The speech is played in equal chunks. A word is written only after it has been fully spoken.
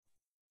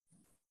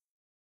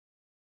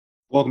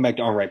Welcome back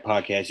to On Right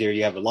Podcast. Here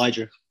you have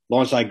Elijah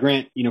alongside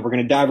Grant. We're going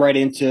to dive right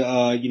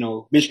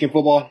into, Michigan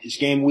football. It's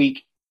game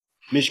week.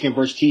 Michigan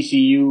versus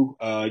TCU.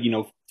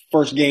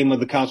 First game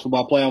of the college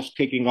football playoffs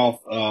kicking off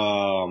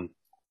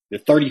the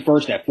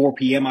 31st at 4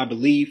 p.m., I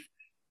believe,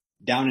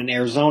 down in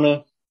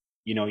Arizona.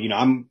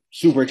 I'm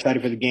super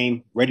excited for the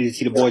game. Ready to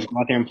see the boys go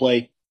out there and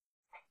play.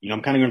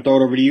 I'm kind of going to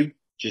throw it over to you.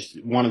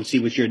 Just wanted to see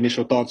what your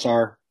initial thoughts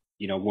are.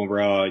 When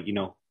we're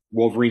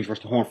Wolverines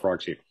versus the Horned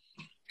Frogs here.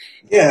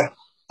 Yeah.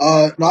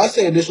 No, I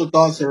say initial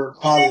thoughts are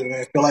positive.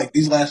 I feel like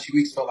these last few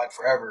weeks felt like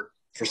forever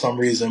for some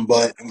reason,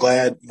 but I'm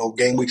glad,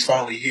 game week's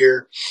finally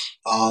here.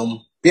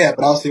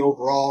 But I'll say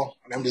overall,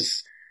 I'm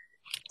just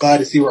glad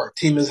to see where our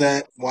team is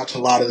at. Watch a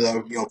lot of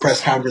the,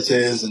 press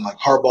conferences and like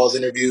Harbaugh's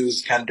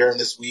interviews kind of during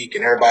this week,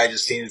 and everybody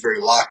just seems very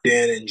locked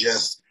in and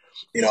just,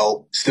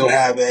 still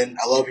having.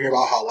 I love hearing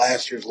about how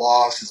last year's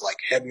loss is like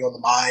heavy on the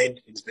mind.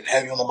 It's been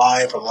heavy on the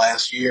mind for the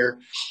last year.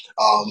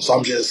 So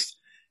I'm just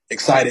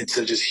excited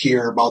to just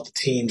hear about the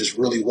team just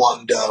really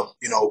wanting to,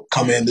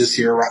 come in this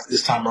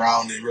time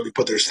around and really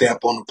put their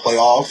stamp on the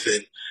playoff.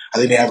 And I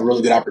think they have a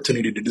really good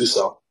opportunity to do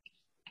so.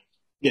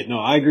 Yeah, no,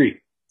 I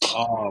agree.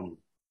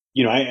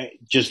 I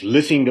just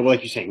listening to like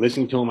you're saying,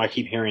 listening to him, I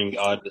keep hearing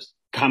just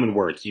common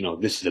words.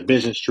 This is a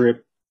business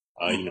trip.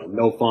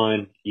 No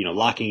fun.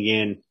 Locking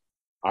in.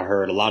 I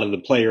heard a lot of the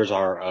players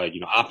are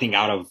opting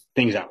out of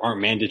things that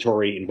aren't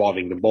mandatory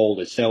involving the bowl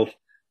itself.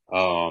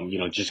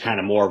 Just kind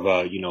of more of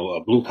a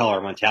blue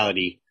collar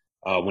mentality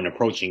when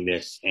approaching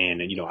this,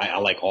 and I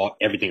like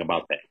everything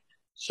about that.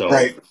 So,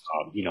 Right.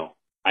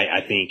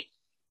 I think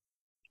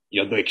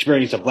the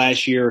experience of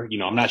last year,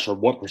 I'm not sure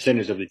what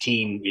percentage of the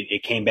team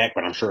it came back,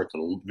 but I'm sure it's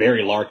a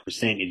very large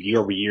percent year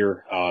over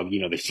year.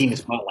 They've seen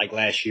this spot like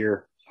last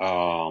year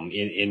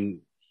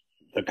in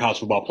the college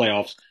football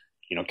playoffs.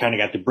 Kind of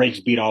got the brakes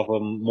beat off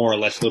them more or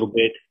less a little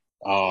bit.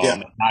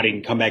 Yeah. Not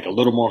even come back a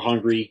little more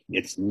hungry.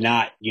 It's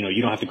not, you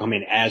don't have to come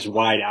in as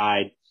wide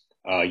eyed.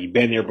 You've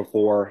been there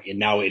before, and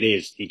now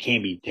it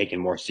can be taken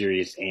more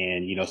serious.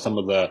 And, some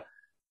of the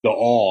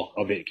awe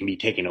of it can be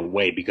taken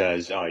away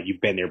because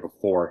you've been there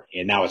before,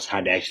 and now it's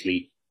time to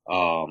actually,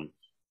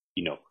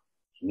 you know,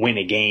 win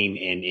a game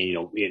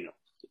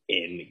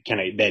and kind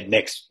of that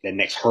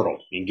next hurdle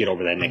and get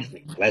over that next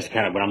thing. That's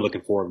kind of what I'm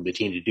looking for the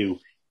team to do.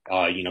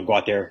 Go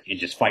out there and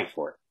just fight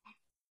for it.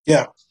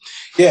 Yeah.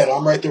 Yeah. No,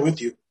 I'm right there with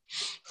you.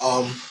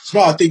 So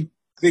no, I think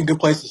good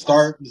place to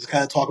start is to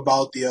kind of talk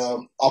about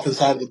the offensive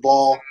side of the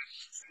ball.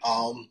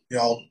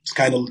 Just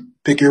kind of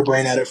pick your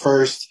brain at it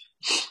first.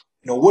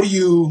 What are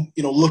you,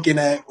 looking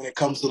at when it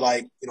comes to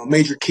like,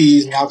 major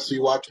keys? I mean, obviously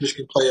you watch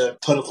Michigan play a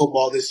ton of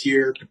football this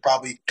year to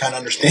probably kind of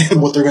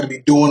understand what they're going to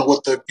be doing and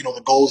what the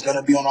goal is going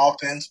to be on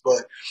offense.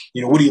 But,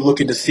 what are you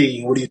looking to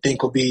see? What do you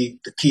think will be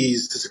the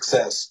keys to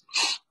success?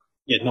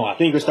 Yeah, no, I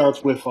think it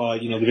starts with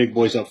the big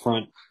boys up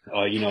front.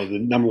 The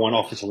number one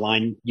offensive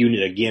line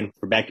unit again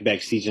for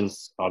back-to-back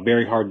seasons.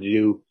 Very hard to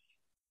do.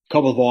 A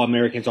couple of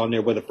All-Americans on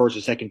there with the first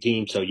or second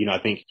team. So, I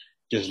think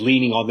just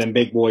leaning on them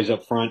big boys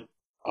up front.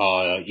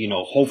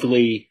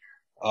 Hopefully,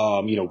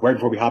 right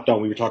before we hopped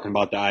on, we were talking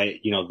about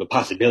the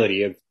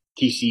possibility of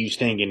TCU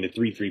staying in the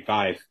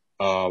 3-3-5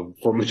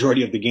 for a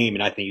majority of the game,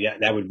 and I think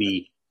that would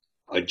be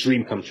a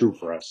dream come true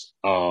for us.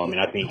 And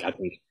I think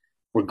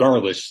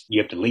regardless,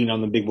 you have to lean on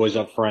the big boys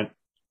up front.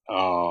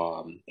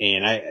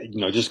 And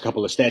just a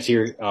couple of stats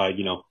here.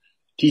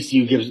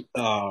 TCU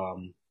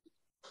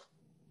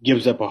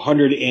gives up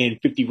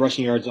 150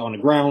 rushing yards on the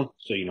ground,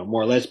 so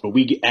more or less, but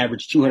we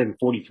average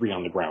 243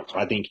 on the ground. So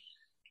I think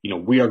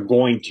we are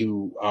going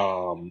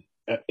to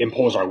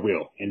impose our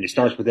will, and it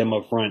starts with them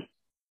up front.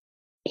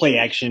 Play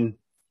action,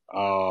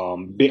 our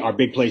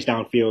big plays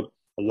downfield.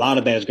 A lot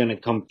of that is going to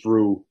come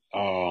through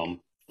flowing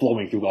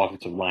through the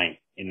offensive line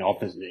in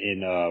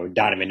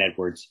Donovan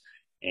Edwards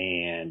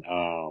and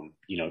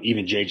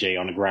even JJ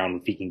on the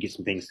ground if he can get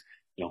some things.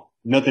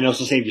 Nothing else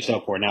to save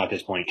yourself for now at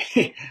this point.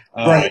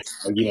 Right.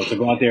 To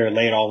go out there and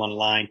lay it all on the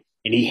line,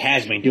 and he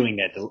has been doing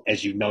that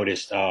as you've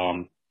noticed.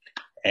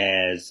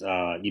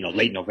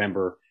 Late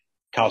November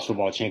college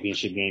football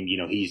championship game,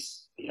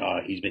 he's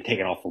been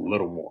taking off a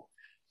little more.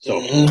 So,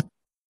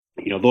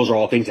 those are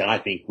all things that I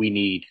think we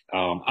need,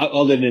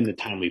 other than the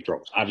timely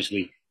throws.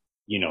 Obviously,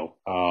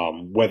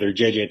 whether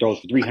JJ throws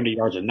for 300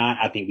 yards or not,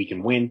 I think we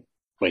can win,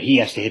 but he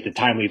has to hit the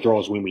timely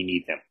throws when we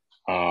need them.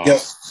 Yep.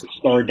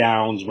 Third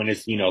downs, when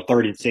it's,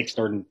 3rd and 6,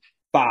 3rd and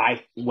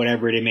 5,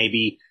 whatever it may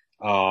be,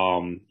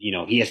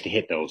 he has to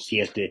hit those. He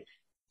has to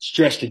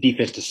stretch the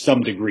defense to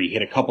some degree,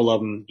 hit a couple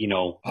of them,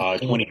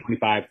 20,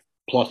 25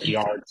 plus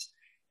yards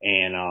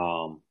and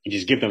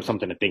just give them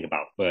something to think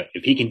about. But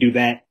if he can do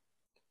that,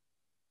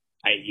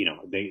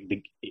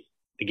 the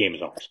game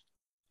is ours.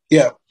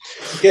 Yeah.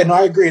 Yeah. No,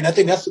 I agree, and I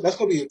think that's going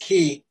to be a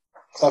key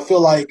because I feel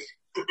like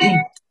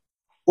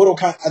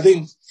I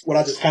think what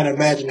I just kind of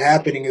imagine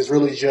happening is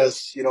really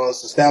just,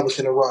 it's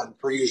establishing a run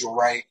per usual,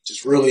 right?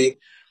 Just really,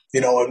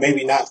 and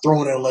maybe not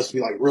throwing it unless we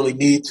like really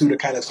need to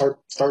kind of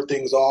start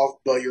things off.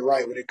 But you're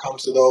right when it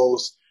comes to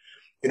those,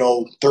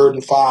 3rd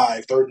and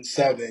 5, 3rd and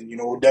 7,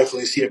 we'll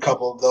definitely see a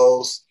couple of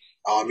those.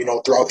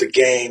 throughout the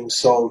game.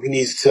 So he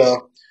needs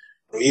to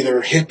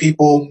either hit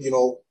people,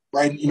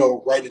 right in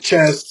the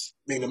chest,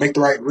 make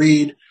the right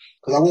read.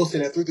 Because I will say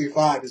that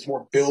 3-3-5 is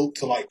more built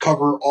to like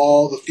cover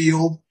all the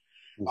field,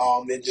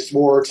 and just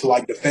more to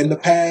like defend the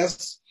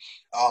pass.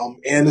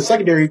 And the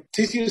secondary,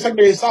 TCU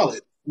secondary is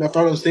solid. If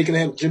I'm not mistaken, they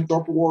have a Jim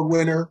Thorpe Award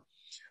winner.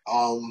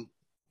 Um,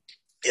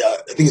 yeah,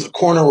 I think he's a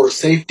corner or a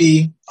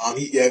safety.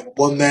 He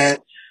won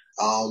that.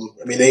 I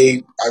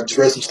just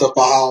read some stuff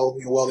about how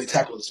well they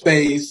tackle the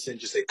space and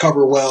just they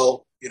cover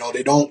well.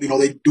 They don't.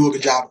 They do a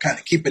good job of kind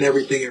of keeping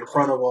everything in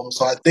front of them.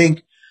 So I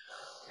think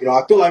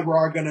I feel like we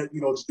are going to,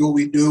 just do what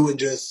we do and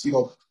just,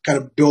 kind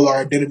of build our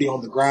identity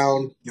on the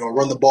ground,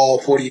 run the ball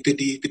 40,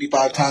 50,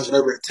 55 times,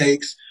 whatever it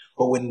takes.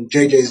 But when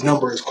JJ's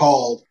number is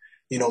called,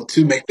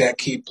 to make that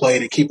key play,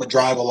 to keep a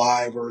drive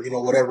alive or,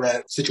 whatever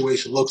that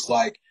situation looks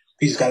like,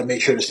 he's got to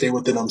make sure to stay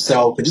within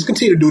himself and just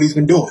continue to do what he's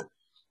been doing.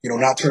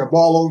 Not turn the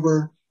ball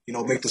over,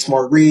 make the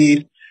smart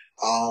read.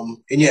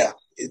 And yeah,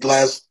 the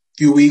last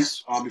few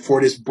weeks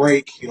before this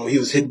break, he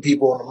was hitting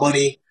people on the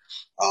money.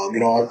 I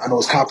know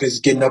his confidence is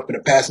getting up in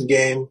the passing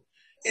game,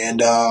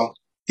 and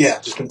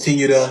just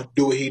continue to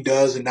do what he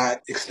does and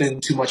not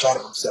extend too much out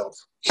of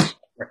himself.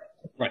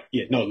 Right.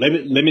 Yeah. No.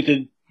 Limit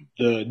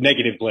the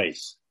negative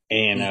plays,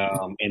 and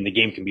the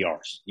game can be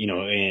ours.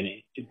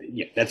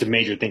 That's a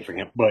major thing for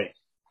him. But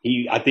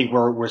I think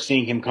we're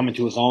seeing him come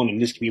into his own,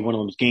 and this could be one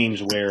of those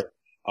games where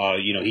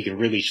he can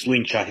really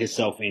slingshot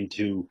himself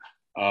into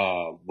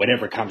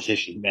whatever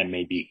competition that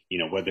may be.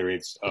 Whether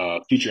it's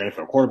future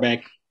NFL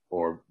quarterback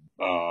or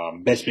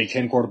best Big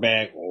Ten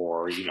quarterback,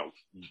 or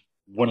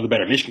one of the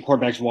better Michigan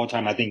quarterbacks of all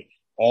time. I think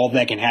all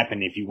that can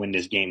happen if you win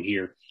this game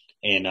here,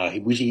 and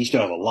he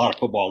still has a lot of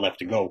football left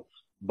to go.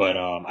 But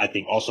I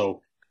think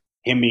also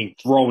him being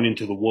thrown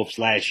into the Wolves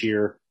last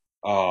year,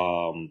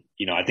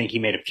 I think he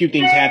made a few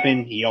things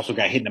happen. He also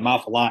got hit in the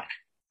mouth a lot,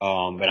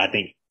 but I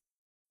think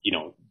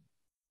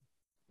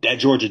that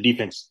Georgia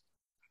defense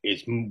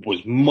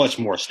was much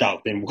more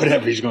stout than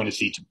whatever he's going to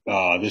see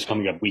this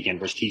coming up weekend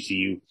versus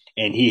TCU,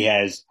 and he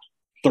has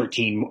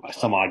 13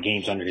 some odd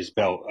games under his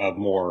belt of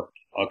more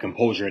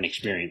composure and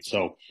experience.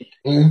 So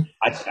we're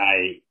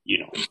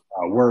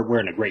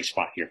in a great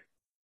spot here.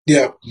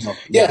 Yeah.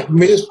 Yeah.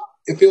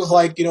 It feels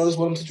like, it's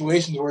one of those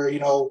situations where,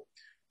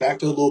 back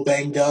to a little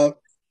banged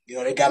up,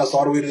 they got us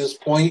all the way to this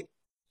point.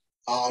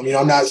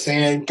 I'm not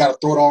saying got to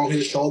throw it all on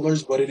his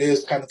shoulders, but it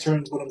is kind of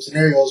turns one of them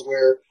scenarios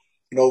where,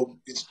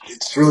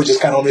 it's really just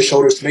kind of on his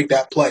shoulders to make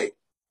that play.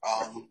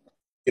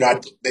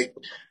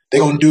 They're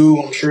going to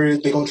do, I'm sure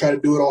they're going to try to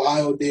do what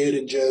Ohio did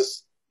and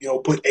just,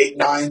 put 8,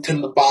 9, 10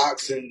 in the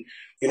box and,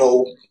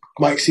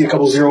 might see a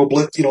couple zero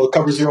blitz,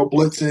 cover zero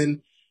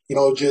blitzing,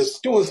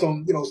 just doing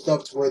some,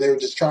 stuff to where they were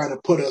just trying to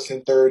put us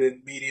in third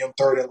and medium,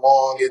 third and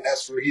long. And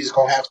that's where he's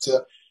going to have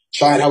to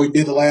shine how he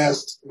did the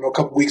last,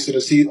 couple weeks of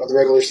the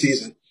regular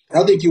season. And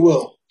I think he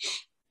will.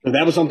 So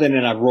that was something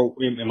that I wrote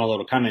in my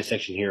little comment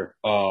section here,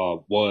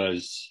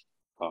 was,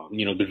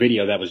 the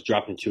video that was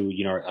dropped into,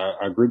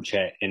 our group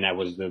chat. And that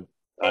was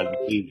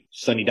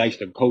Sonny Dykes,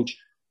 the coach,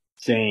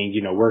 saying,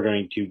 we're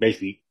going to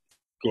basically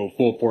go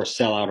full force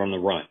sellout on the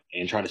run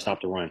and try to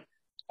stop the run.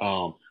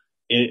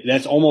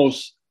 That's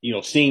almost,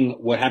 seeing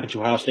what happened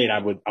to Ohio State, I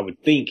would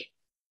think,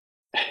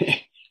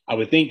 I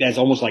would think that's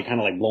almost like kind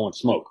of like blowing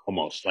smoke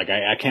almost. Like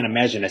I can't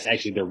imagine that's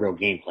actually their real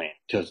game plan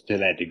to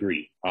that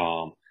degree.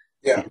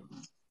 Yeah.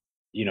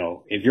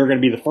 If you're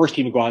going to be the first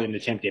team to go out and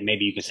attempt it,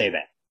 maybe you can say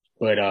that.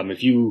 But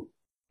if you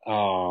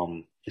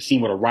see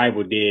what a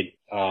rival did,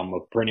 a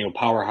perennial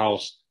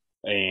powerhouse,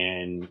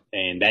 and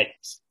that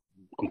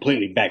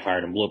completely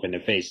backfired and blew up in their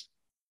face,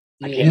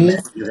 I can't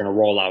imagine you're going to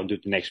roll out and do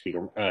it the next week,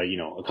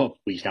 a couple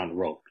weeks down the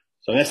road.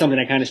 So that's something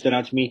that kind of stood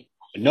out to me.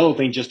 Another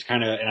thing, just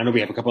kind of, and I know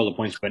we have a couple other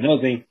points, but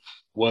another thing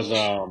was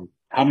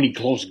how many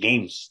close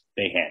games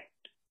they had.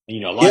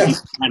 And,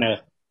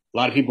 a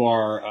lot of people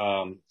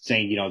are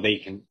saying, they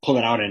can pull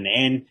it out in the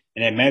end,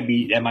 and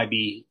that might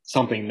be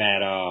something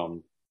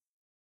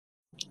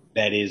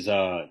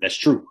that's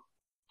true.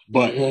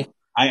 But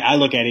I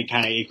look at it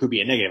kind of, it could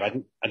be a negative.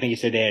 I think he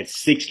said they had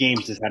 6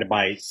 games decided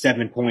by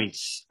 7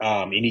 points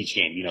in each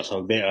game.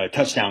 So a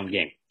touchdown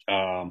game.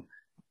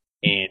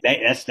 And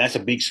that's a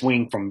big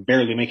swing from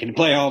barely making the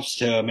playoffs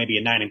to maybe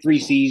a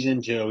 9-3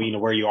 season to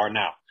where you are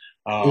now.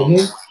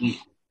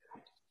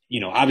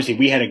 Obviously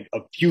we had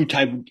a few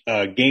type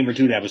game or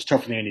two that was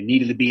tougher than it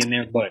needed to be in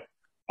there, but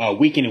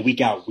week in and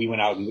week out we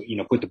went out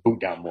and put the boot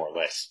down more or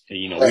less.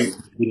 Right.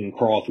 We didn't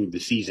crawl through the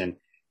season.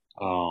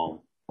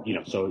 So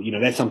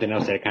that's something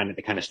else that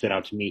kind of stood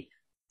out to me.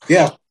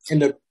 Yeah,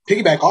 and to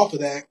piggyback off of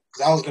that,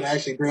 because I was going to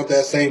actually bring up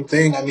that same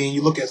thing. I mean,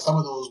 you look at some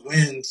of those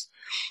wins.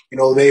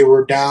 They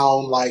were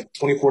down like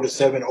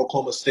 24-7.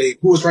 Oklahoma State,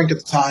 who was ranked at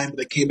the time, but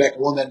they came back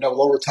and won that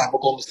double overtime.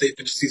 Oklahoma State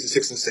finished the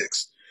season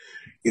 6-6.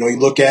 You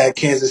look at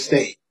Kansas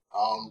State.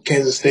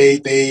 Kansas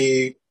State,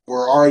 they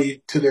were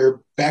already to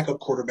their backup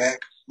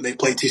quarterback when they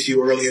played TCU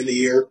early in the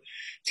year.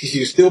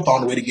 TCU still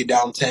found a way to get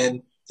down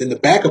 10. Then the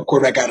backup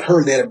quarterback got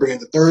hurt. They had to bring in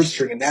the third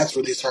string, and that's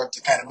where they started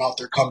to kind of mount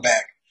their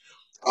comeback.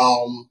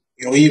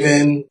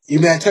 Even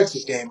that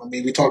Texas game. I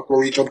mean, we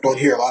jumped on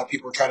here. A lot of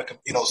people are trying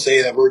to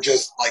say that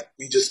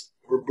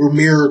we're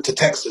mirrored to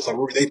Texas. Like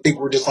they think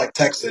we're just like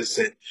Texas,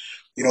 and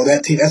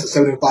that team, that's a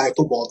 7-5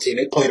 football team.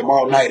 They play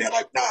tomorrow night at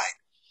like 9.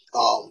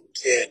 And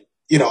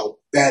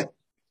that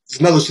is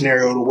another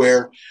scenario to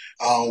where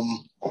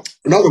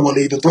another one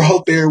to even throw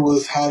out there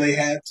was how they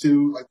had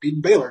to like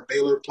beat Baylor.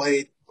 Baylor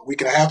played a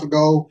week and a half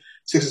ago,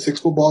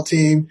 6-6 football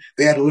team.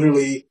 They had to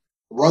literally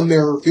run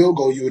their field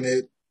goal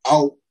unit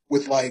out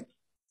with like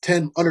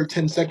under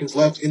 10 seconds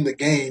left in the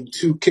game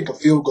to kick a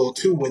field goal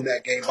to win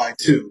that game by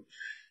 2.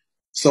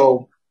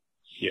 So,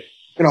 Yeah.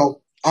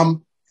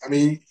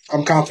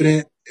 I'm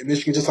confident in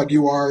Michigan just like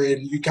you are,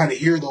 and you kind of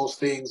hear those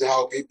things,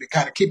 how they've been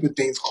kind of keeping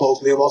things close.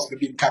 They've also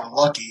been kind of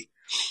lucky.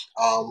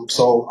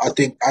 So I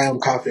think I am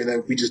confident that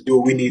if we just do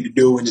what we need to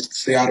do and just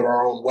stay out of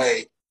our own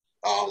way,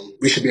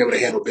 we should be able to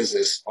handle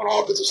business on the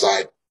offensive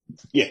side.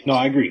 Yeah, no,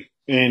 I agree.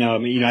 And,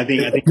 I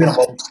think,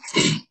 Minimum.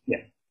 yeah,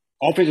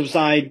 offensive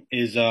side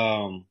is,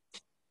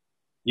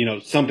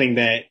 something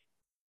that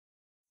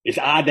it's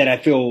odd that I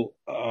feel,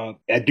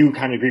 I do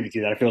kind of agree with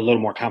you that I feel a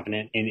little more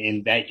confident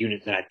in that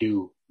unit than I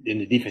do in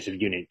the defensive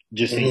unit.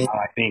 Just seeing how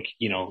I think,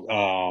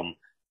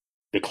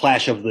 the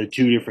clash of the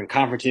two different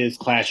conferences,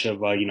 clash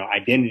of,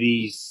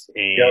 identities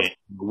and Yep.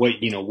 what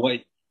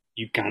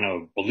you kind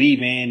of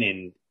believe in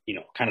and,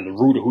 kind of the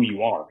root of who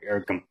you are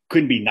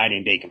couldn't be night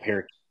and day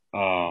compared.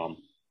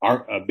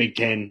 Our Big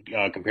Ten,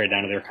 compared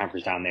down to their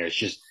conference down there. It's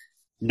just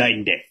night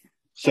and day.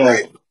 So,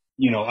 Right.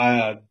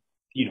 I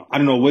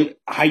don't know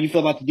how you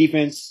feel about the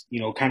defense.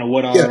 Kind of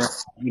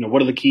Yes.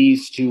 what are the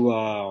keys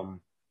to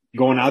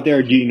going out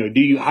there?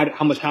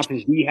 How much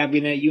confidence do you have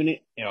in that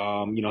unit?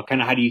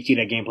 Kind of how do you see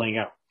that game playing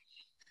out?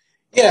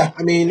 Yeah.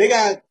 I mean, they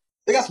got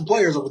some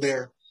players over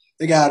there.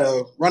 They got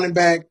a running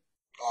back.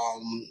 I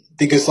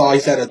think I saw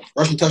he's had a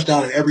rushing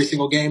touchdown in every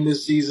single game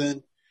this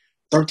season.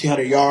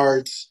 1,300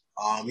 yards.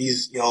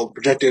 He's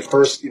projected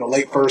first,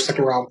 late first,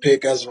 second round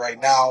pick as of right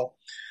now.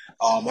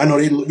 I know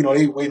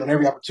they wait on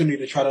every opportunity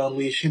to try to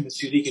unleash him and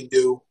see what he can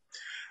do.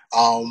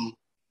 Um,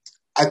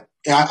 I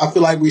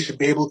feel like we should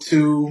be able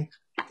to,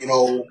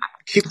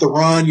 keep the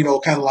run,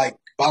 kind of like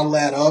bottle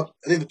that up.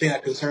 I think the thing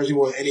that concerns me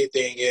more than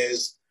anything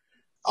is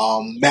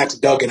Max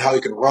Duggan, how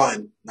he can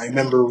run. I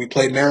remember we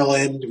played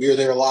Maryland. We were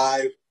there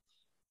live.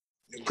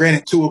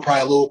 Granted, Tua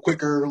probably a little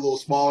quicker, a little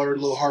smaller, a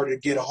little harder to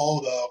get a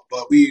hold of,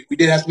 but we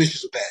did have some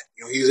issues with that.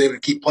 He was able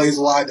to keep plays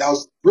alive. That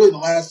was really the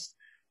last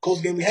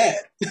close game we had.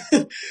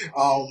 Besides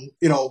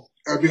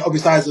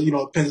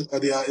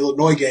the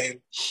Illinois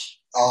game,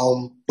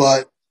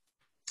 but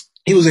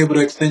he was able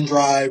to extend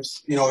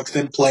drives,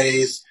 extend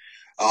plays.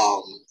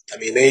 Um,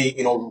 they,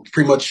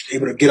 pretty much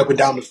able to get up and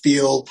down the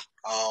field.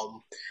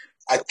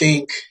 I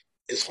think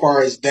as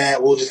far as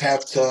that, we'll just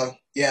have to,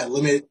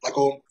 limit, like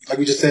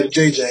we just said to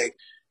JJ,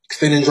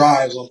 extending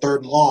drives on 3rd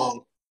and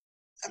long.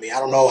 I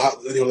don't know how,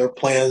 their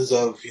plans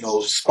of,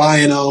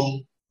 spying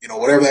them,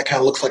 whatever that kind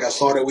of looks like. I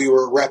saw that we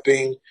were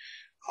repping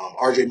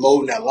RJ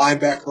Moden at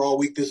linebacker all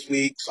week this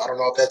week. So I don't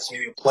know if that's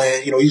maybe a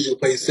plan. He usually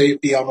plays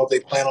safety. I don't know if they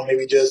plan on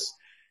maybe just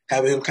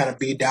having him kind of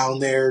be down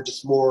there,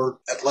 just more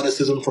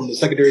athleticism from the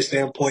secondary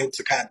standpoint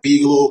to kind of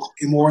be a little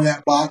more in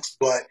that box.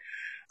 But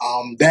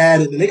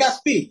that, and then they got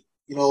speed.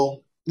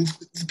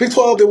 It's Big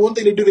 12, the one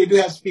thing they do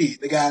have speed.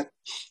 They got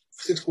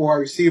 6'4" wide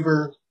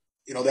receiver,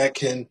 that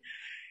can,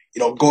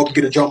 go up and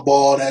get a jump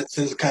ball. That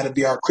tends to kind of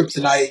be our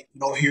kryptonite,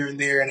 here and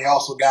there. And they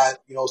also got,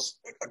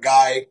 a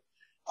guy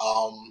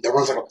that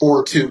runs like a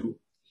 4-2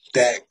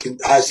 that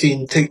I've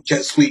seen take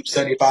jet sweep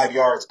 75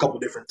 yards a couple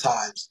different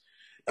times.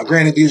 Now,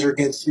 granted, these are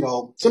against,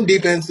 some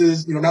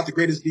defenses, not the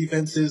greatest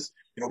defenses.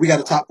 We got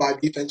a top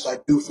 5 defense, so I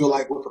do feel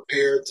like we're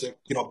prepared to,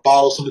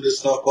 bottle some of this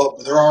stuff up.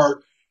 But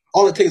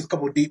all it takes is a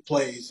couple of deep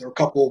plays or a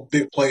couple of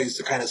big plays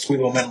to kind of swing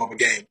the momentum of a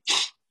game.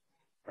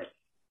 Right.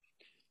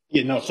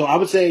 Yeah, no. So I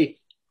would say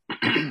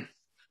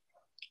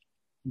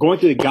going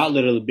through the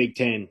gauntlet of the Big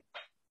Ten,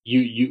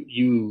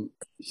 you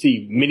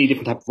see many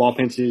different types of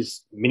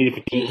offenses, many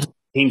different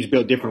teams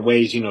built different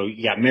ways.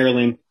 You got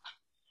Maryland,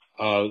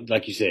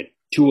 like you said,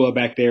 Tua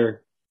back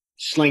there,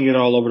 slinging it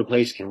all over the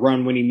place, can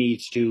run when he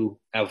needs to,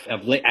 have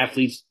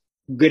athletes,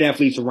 good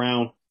athletes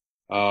around.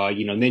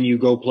 Then you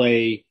go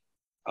play,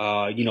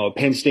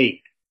 Penn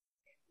State,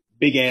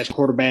 big ass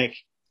quarterback,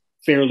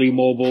 fairly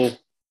mobile,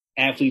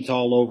 athletes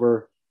all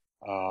over.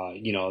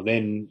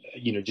 Then,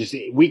 just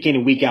week in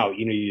and week out,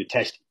 you're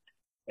testing.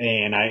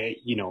 And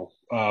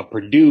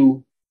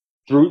Purdue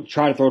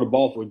try to throw the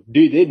ball for,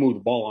 did move the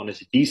ball on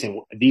us a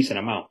decent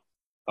amount.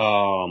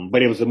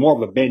 But it was more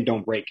of a bend,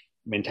 don't break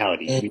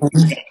mentality. We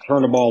Mm-hmm. got to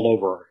turn the ball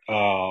over,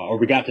 or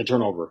we got the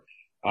turnover.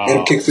 Made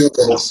him kick field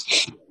goals.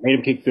 Made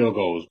them kick field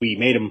goals. We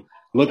made them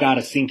look out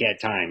of sync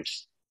at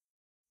times.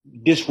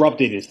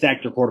 Disrupted and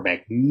sacked their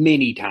quarterback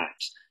many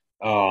times.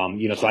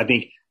 So I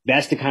think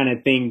that's the kind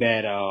of thing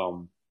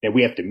that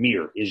we have to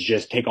mirror is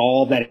just take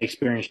all that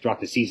experience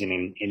throughout the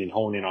season and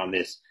hone in on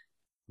this.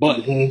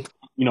 But, Mm-hmm.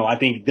 I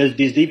think this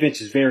defense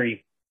is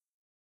very,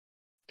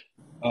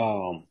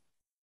 battle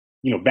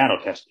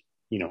tested.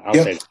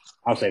 Yep.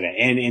 I'll say that.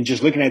 And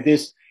just looking at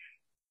this,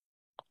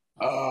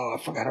 I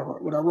forgot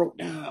what I wrote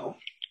down.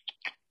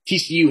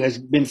 TCU has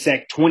been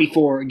sacked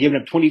 24,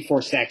 given up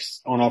 24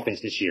 sacks on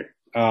offense this year.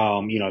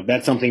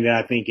 That's something that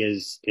I think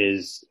is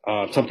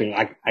something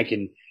I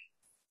can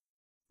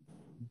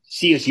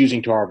see us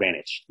using to our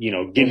advantage.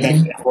 Getting back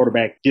to that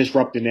quarterback,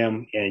 disrupting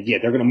them, and yeah,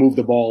 they're going to move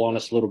the ball on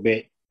us a little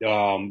bit.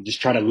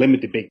 Just try to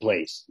limit the big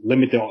plays,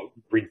 limit the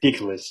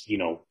ridiculous,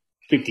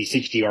 50,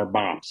 60-yard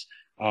bombs.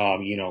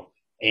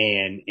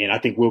 And I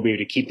think we'll be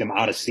able to keep them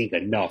out of sync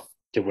enough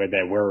to where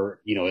that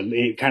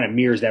it kind of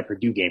mirrors that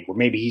Purdue game where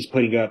maybe he's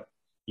putting up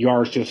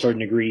yards to a certain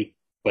degree,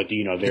 but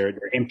they're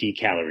empty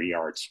calorie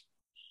yards.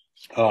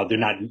 They're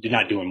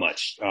not doing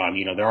much.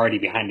 They're already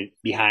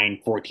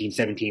behind 14,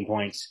 17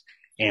 points,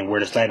 and we're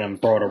just letting them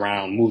throw it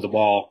around, move the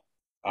ball.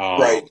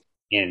 Right.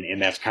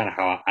 And that's kind of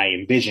how I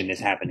envision this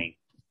happening.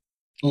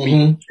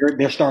 Mm-hmm.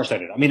 They're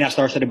star-studded. I mean, not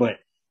star-studded, but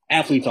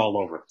athletes all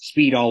over,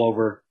 speed all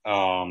over.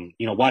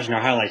 Watching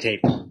our highlight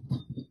tape,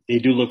 they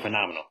do look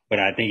phenomenal. But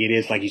I think it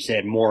is, like you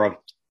said, more of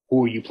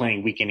who are you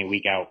playing week in and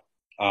week out.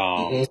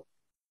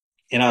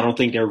 And I don't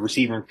think their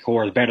receiver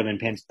core is better than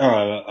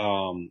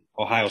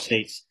Ohio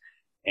State's.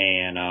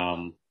 And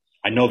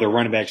I know their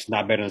running back's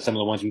not better than some of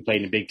the ones we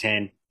played in the Big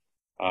Ten.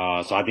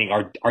 So I think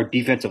our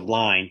defensive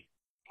line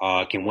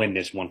can win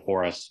this one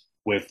for us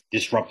with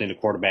disrupting the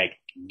quarterback,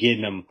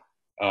 getting them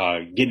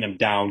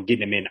down,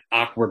 getting them in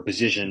awkward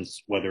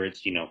positions, whether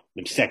it's the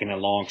second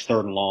and longs,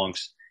 third and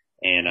longs,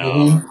 and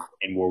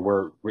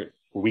where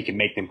we can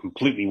make them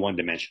completely one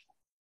dimensional.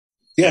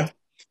 Yeah.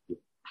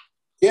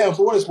 Yeah,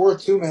 for what it's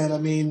worth too, man. I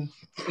mean,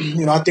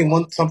 I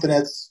think something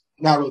that's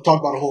not really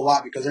talked about a whole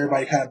lot because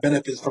everybody kind of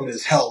benefits from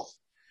his health.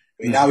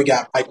 I mean, now we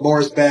got Mike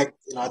Morris back.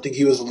 I think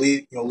he was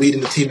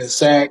leading the team in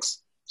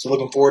sacks. So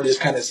looking forward to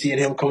just kind of seeing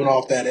him coming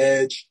off that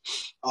edge.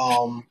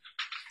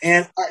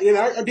 And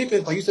our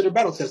defense, like you said, they're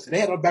battle tested. They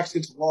had our backs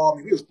against the wall.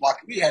 I mean,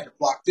 we had to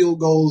block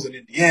field goals in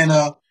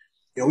Indiana.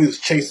 We was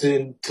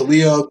chasing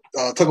Talia,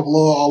 Tagovailoa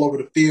all over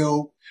the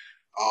field.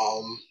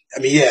 I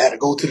had to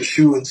go to the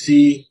shoe and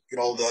see,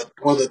 one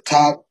of the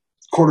top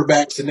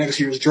quarterbacks in next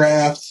year's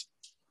draft.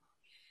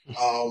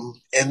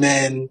 And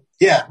then,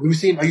 we've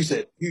seen, like you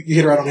said, you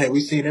hit it right on the head.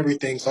 We've seen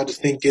everything. So I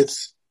just think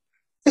it's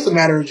a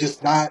matter of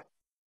just not,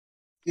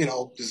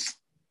 just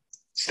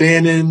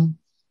staying in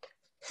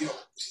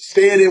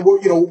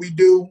what we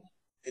do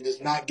and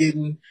just not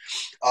getting,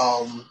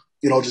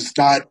 just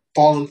not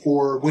falling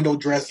for window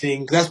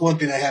dressing. That's one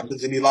thing that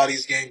happens in a lot of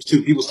these games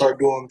too. People start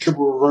doing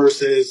triple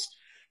reverses,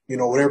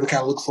 whatever it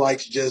kind of looks like,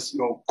 just,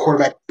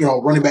 quarterback,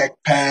 running back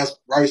pass,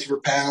 wide receiver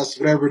pass,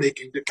 whatever they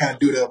can kind of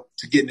do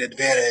to get an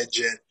advantage.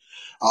 And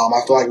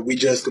I feel like if we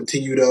just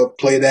continue to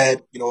play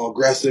that,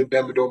 aggressive,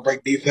 bend but don't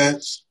break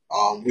defense,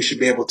 we should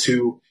be able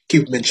to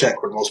keep them in check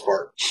for the most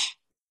part.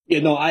 Yeah,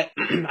 no, I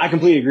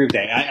completely agree with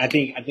that. I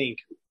think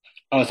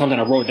something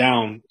I wrote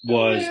down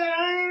was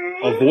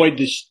avoid.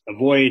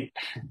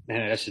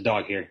 That's the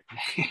dog here.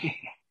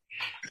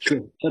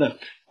 Shut up.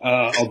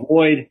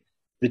 Avoid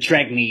the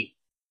track meet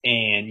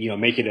and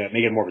make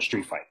it more of a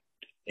street fight.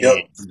 Yep.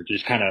 And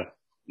just kind of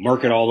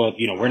mark it all up.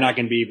 We're not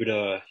going to be able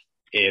to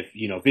if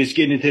it's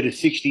getting into the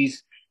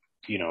 60s.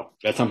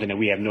 That's something that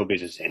we have no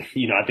business in.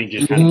 I think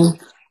just kind of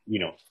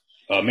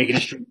make it a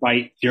street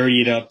fight,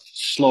 dirty it up,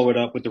 slow it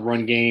up with the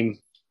run game.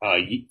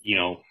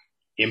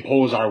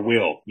 Impose our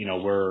will.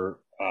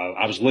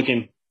 I was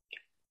looking.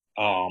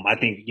 I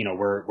think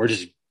we're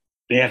just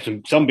they have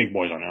some big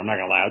boys on there. I'm not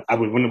gonna lie.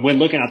 When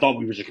looking, I thought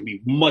we were just gonna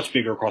be much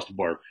bigger across the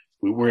board.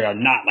 We are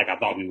not like I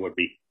thought we would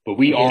be, but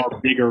we are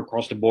bigger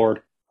across the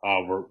board.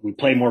 We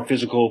play more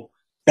physical.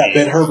 Got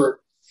Ben Herbert.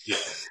 Yeah.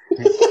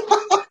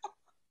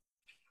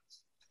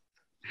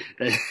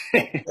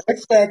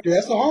 X Factor.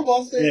 That's what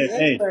Harbaugh said. Yeah,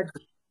 X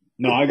Factor.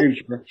 No, I agree with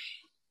you, bro.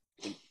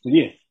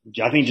 Yeah,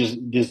 I think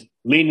just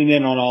leaning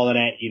in on all of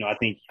that. I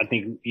think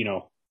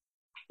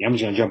I'm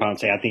just gonna jump out and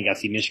say I think I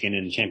see Michigan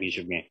in the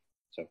championship game.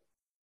 So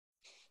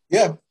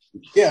yeah.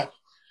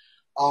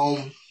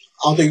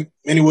 I don't think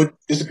anyone would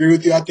disagree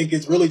with you. I think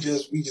it's really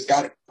just we just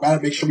got to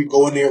make sure we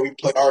go in there, we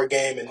play our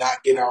game, and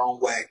not get in our own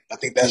way. I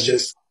think that's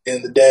just at the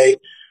end of the day,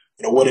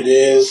 what it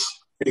is,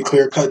 pretty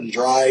clear, cut and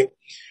dry.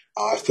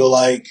 I feel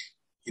like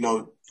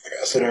like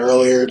I said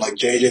earlier, like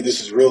JJ,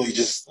 this is really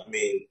just,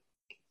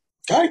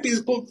 kind of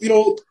these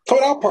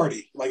coming out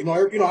party. Like I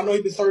know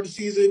he's been starting the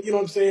season. You know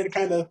what I'm saying?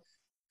 Kind of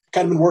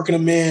been working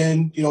him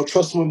in.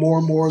 Trusting him more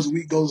and more as the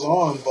week goes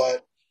on,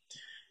 but.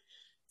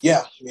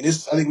 Yeah, I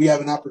think we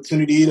have an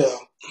opportunity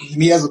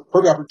he has a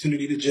perfect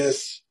opportunity to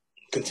just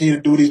continue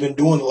to do what he's been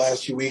doing the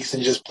last few weeks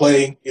and just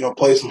play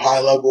some high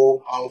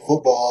level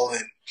football.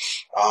 And,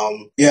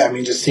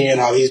 just seeing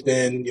how he's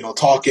been,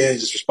 talking,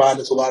 just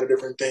responding to a lot of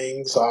different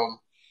things.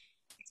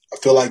 I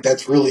feel like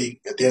that's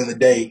really, at the end of the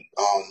day,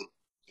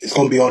 it's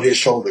going to be on his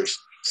shoulders.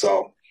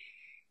 So.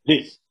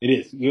 It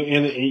is.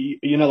 And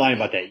you're not lying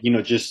about that.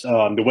 Just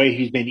the way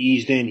he's been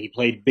eased in. He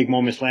played big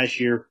moments last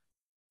year.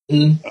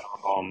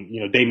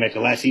 Dating back to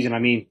last season,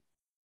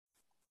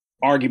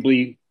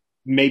 arguably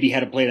maybe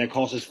had a play that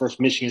cost us versus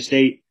Michigan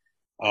State.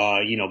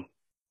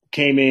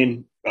 Came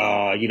in,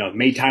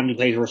 made timely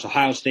plays versus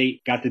Ohio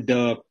State, got the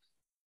dub.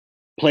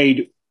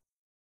 played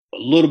a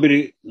little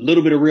bit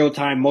of real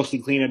time, mostly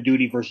cleanup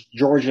duty versus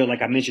Georgia,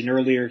 like I mentioned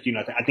earlier.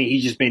 I think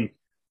he's just been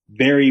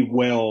very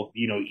well,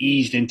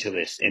 eased into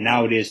this, and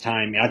now it is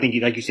time. And I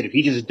think, like you said, if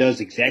he just does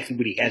exactly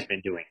what he has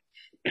been doing,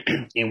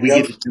 and we Yep.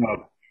 get this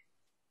job,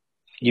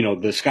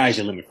 the sky's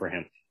the limit for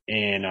him.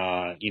 And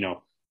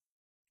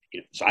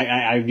so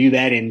I view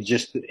that, and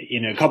just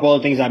a couple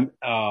other things.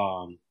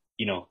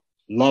 You know,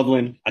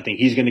 Loveland. I think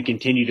he's going to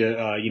continue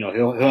to,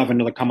 he'll have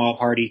another come out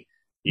party.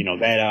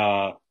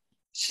 That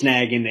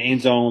snag in the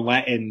end zone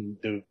in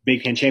the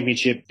Big Ten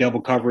championship, double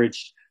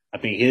coverage. I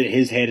think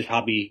his head is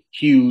probably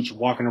huge,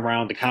 walking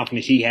around, the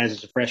confidence he has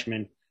as a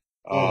freshman.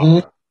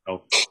 Mm-hmm.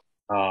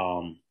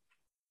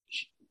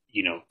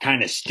 You um,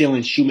 kind of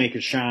stealing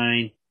Shoemaker's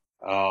shine.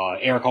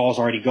 Eric Hall's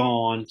already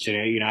gone, so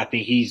I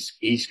think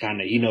he's kind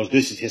of, he knows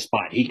this is his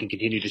spot. He can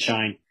continue to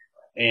shine,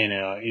 and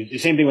the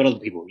same thing with other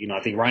people. I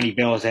think Ronnie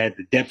Bell has had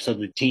the depths of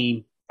the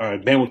team, or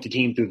been with the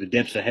team through the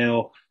depths of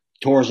hell.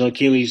 Tore his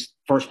Achilles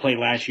first play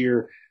last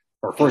year,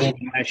 or first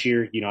game last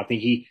year. I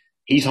think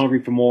he's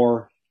hungry for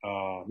more.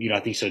 I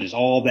think so. There's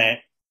all that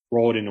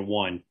rolled into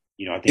one.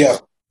 I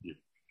think Yeah.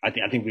 I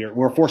think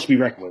we're a force to be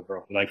reckoned with,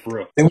 bro. Like, for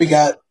real. Then we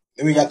got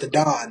the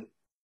Don.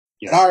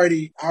 Yeah. And I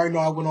already know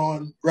I went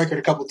on record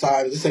a couple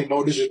times. This ain't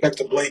no disrespect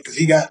to Blake because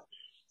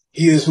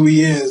he is who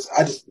he is.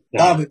 I just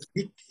Donovan,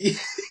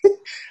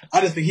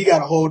 I just think he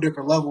got a whole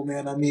different level,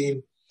 man. I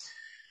mean,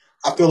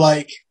 I feel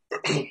like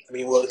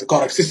what they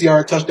called a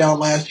 60-yard touchdown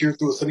last year,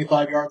 threw a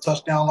 75-yard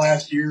touchdown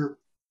last year,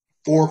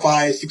 4,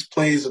 5, 6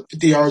 plays of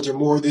 50 yards or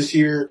more this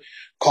year,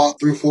 caught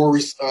 3, 4,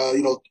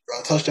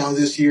 touchdowns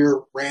this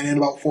year, ran in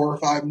about 4 or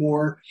 5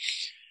 more.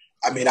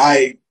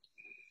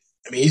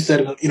 He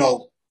said,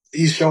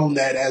 he's shown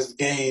that as the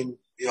game,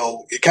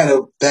 it kind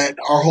of, that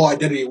our whole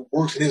identity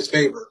works in his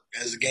favor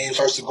as the game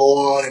starts to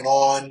go on and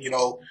on.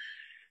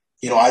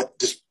 I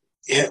just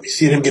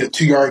seeing him get a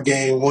 2-yard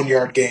game,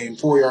 1-yard game,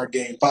 4-yard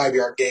game,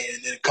 5-yard game,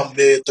 and then come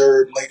mid,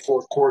 third, late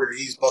fourth quarter,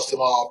 he's busting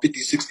off 50,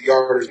 60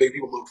 yarders, make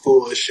people look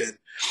foolish. And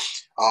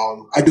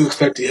I do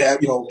expect to have,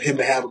 him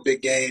to have a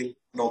big game,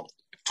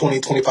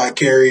 20, 25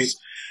 carries,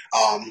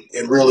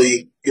 and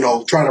really,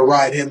 trying to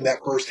ride him that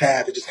first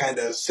half and just kind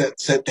of set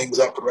things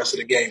up for the rest of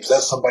the game. So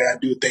that's somebody I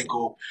do think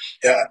will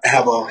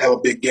have a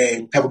big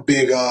game, have a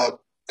big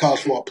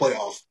college football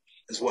playoff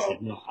as well.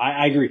 No,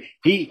 I agree.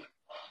 He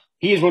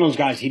is one of those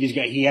guys. He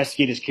has to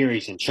get his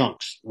carries in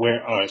chunks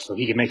so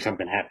he can make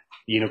something happen.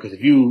 Because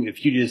if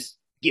you just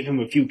give him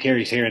a few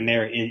carries here and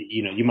there,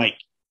 you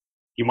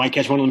might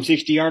catch one of them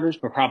 60-yarders,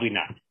 but probably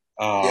not.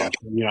 Yeah.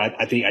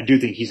 I do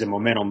think he's a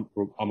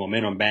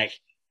momentum back,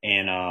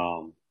 and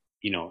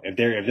if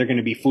they're going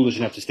to be foolish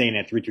enough to stay in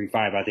that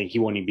 3-3-5, I think he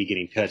won't even be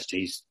getting touched till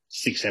he's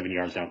 6-7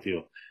 yards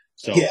downfield.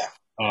 So yeah.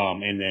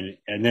 And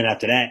then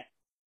after that,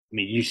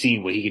 you've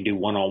seen what he can do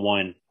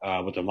one-on-one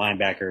with the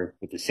linebacker,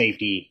 with the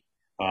safety,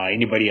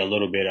 anybody a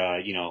little bit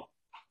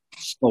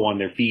slow on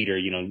their feet, or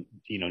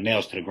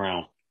nails to the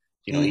ground.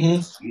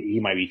 He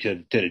might be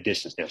to the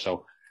distance there.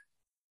 So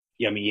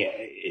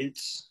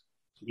it's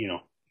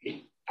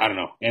I don't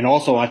know. And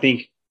also, I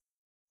think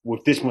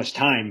with this much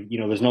time,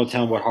 there's no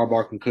telling what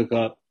Harbaugh can cook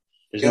up.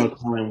 There's no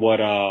telling what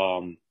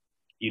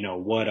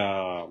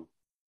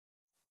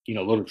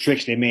little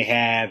tricks they may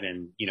have,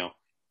 and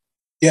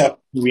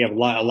we have a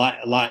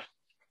lot.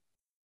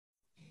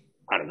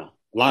 I don't know,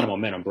 a lot of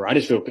momentum, bro. I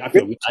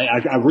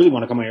really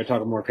want to come out here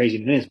talking more crazy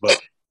than this, but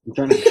I'm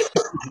trying to.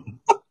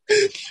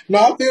 No,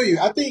 I feel you.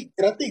 I think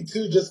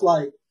too, just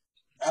like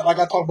I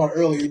talked about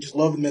earlier, you just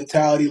love the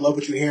mentality, love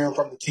what you're hearing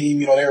from the team.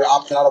 They're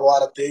opting out of a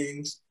lot of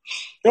things.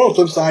 On the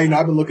flip side,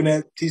 I've been looking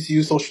at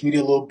TCU social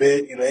media a little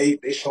bit.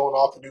 They showing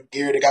off the new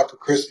gear they got for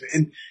Christmas,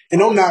 and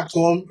no knock to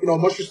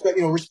them. Much respect.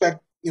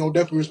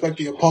 Definitely respect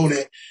the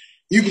opponent.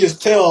 You can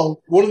just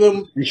tell one of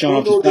them. You showing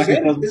off the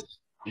stocking stuffers?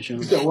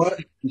 You said what?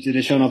 You said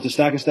they're showing off the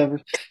stocking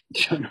stuffers?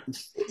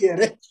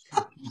 Yeah.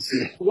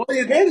 One of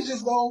the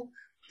advantages though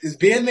is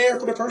being there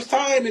for the first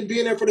time and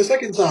being there for the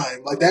second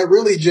time. Like that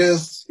really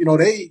just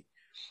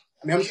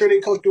I'm sure they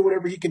coach do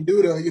whatever he can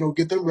do to,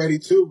 get them ready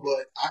too.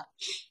 But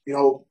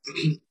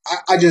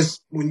I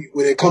just when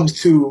it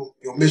comes to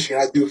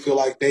Michigan, I do feel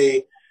like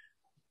they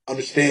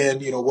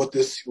understand what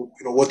this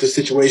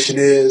situation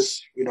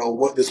is,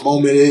 what this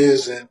moment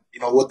is, and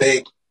what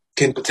they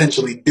can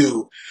potentially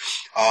do.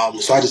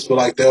 So I just feel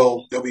like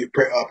they'll be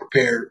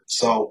prepared.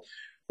 So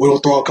we'll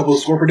throw a couple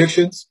of score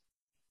predictions.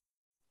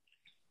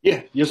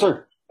 Yeah, yes,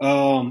 sir.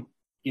 I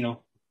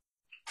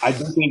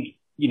do think,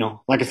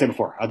 like I said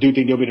before, I do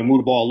think they'll be able to move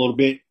the ball a little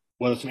bit,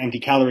 whether some empty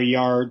calorie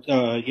yards,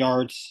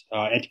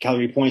 empty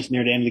calorie points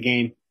near the end of the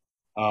game.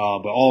 But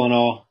all in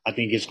all, I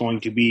think it's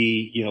going to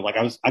be,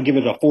 I'll give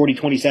it a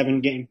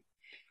 40-27 game.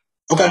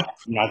 Okay.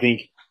 I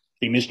think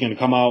Michigan to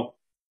come out,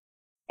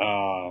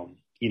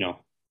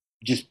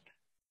 just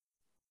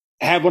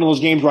have one of those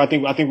games where I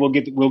think we'll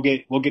get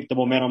the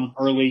momentum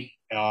early,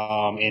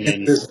 and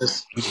then get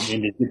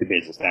the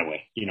business that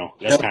way.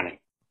 That's kind of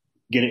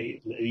get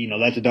it.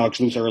 Let the dogs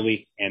loose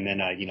early, and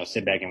then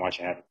sit back and watch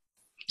it happen.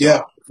 So,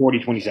 yeah,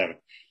 40-27.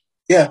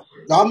 Yeah,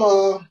 I'm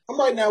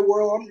right now,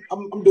 world.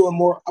 I'm doing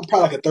more. I'm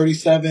probably like a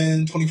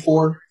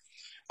 37-24.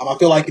 I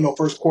feel like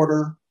first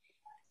quarter,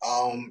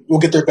 we'll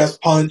get their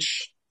best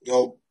punch.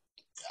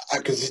 I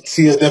could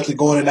see us definitely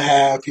going in the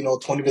half.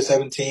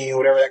 20-17,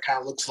 whatever that kind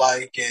of looks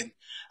like, and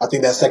I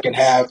think that second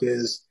half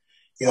is,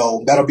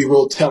 that'll be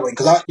real telling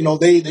because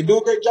they do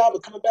a great job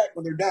of coming back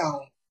when they're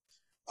down.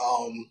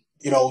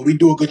 We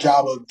do a good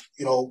job of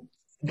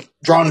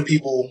drowning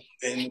people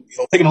and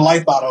taking the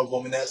life out of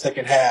them in that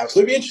second half. So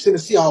it'd be interesting to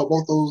see how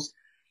both those,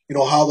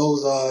 how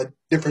those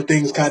different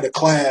things kind of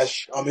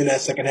clash in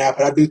that second half.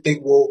 But I do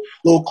think we'll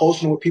a little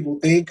closer to what people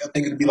think. I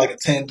think it'd be like a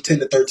 10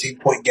 to 13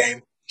 point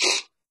game.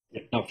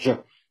 Yeah, no, for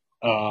sure.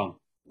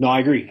 No, I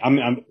agree.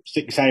 I'm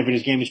excited for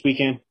this game this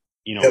weekend.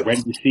 Yep.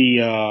 Ready to see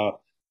a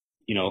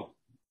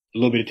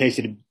little bit of taste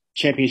of the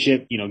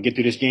championship. Get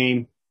through this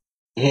game.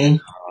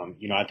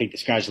 Mm-hmm. I think the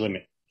sky's the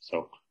limit.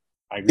 So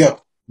I agree.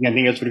 Yep. You got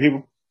anything else for the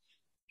people?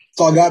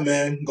 That's all I got,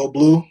 man. Go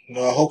blue.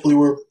 Hopefully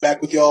we're back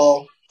with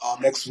y'all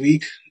next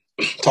week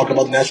talking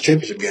about the national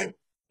championship game.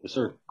 Yes,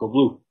 sir. Go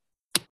blue.